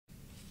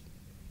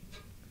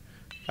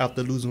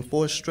After losing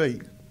 4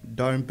 straight,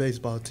 Darton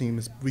Baseball team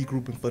is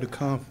regrouping for the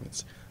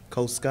conference.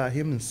 Coach Scott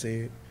Hemmons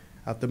said,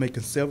 after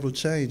making several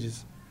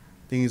changes,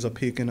 things are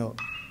picking up.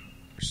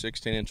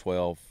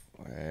 16-12,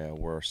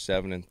 we're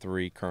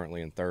 7-3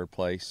 currently in third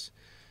place.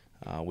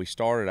 We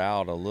started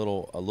out a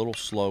little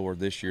slower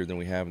this year than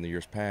we have in the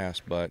years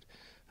past, but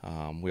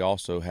we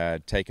also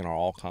had taken our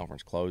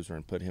all-conference closer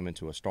and put him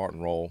into a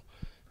starting role.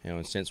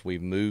 And since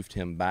we've moved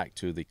him back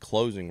to the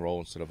closing role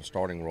instead of a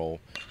starting role,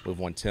 we've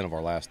won 10 of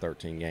our last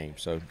 13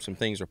 games. So some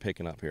things are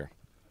picking up here.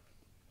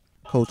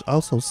 Coach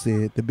also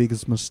said the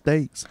biggest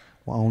mistakes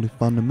were only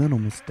fundamental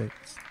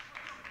mistakes.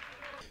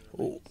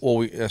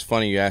 Well, that's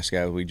funny you ask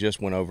that. We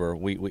just went over,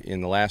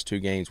 in the last 2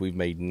 games, we've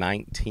made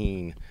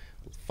 19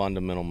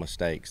 fundamental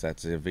mistakes.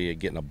 That's via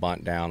getting a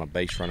bunt down, a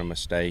base running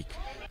mistake,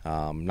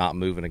 not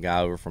moving a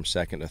guy over from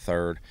second to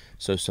third.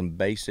 So some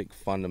basic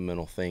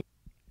fundamental things.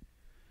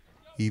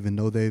 Even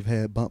though they've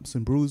had bumps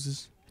and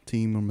bruises,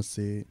 team member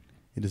said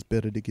it is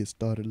better to get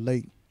started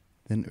late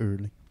than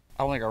early.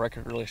 I don't think our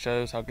record really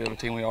shows how good of a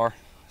team we are.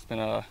 It's been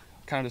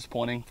kind of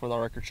disappointing for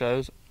our record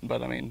shows,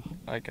 but I mean,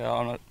 like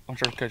I'm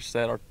sure Coach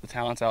said, the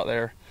talent's out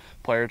there,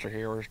 players are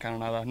here. We're just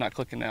kind of not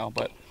clicking now,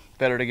 but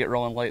better to get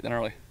rolling late than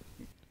early.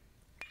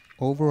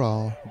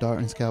 Overall,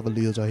 Darton's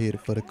Cavaliers are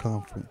headed for the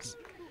conference.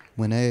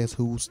 When asked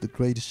who's the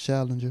greatest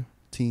challenger,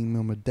 team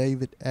member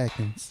David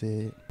Atkins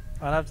said,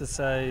 I'd have to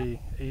say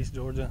East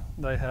Georgia.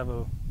 They've had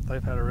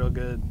a real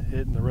good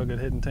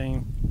hitting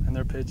team, and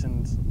their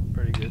pitching's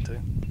pretty good too.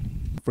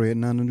 Fred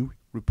Nunnally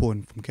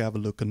reporting from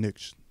Cavalier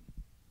Connection.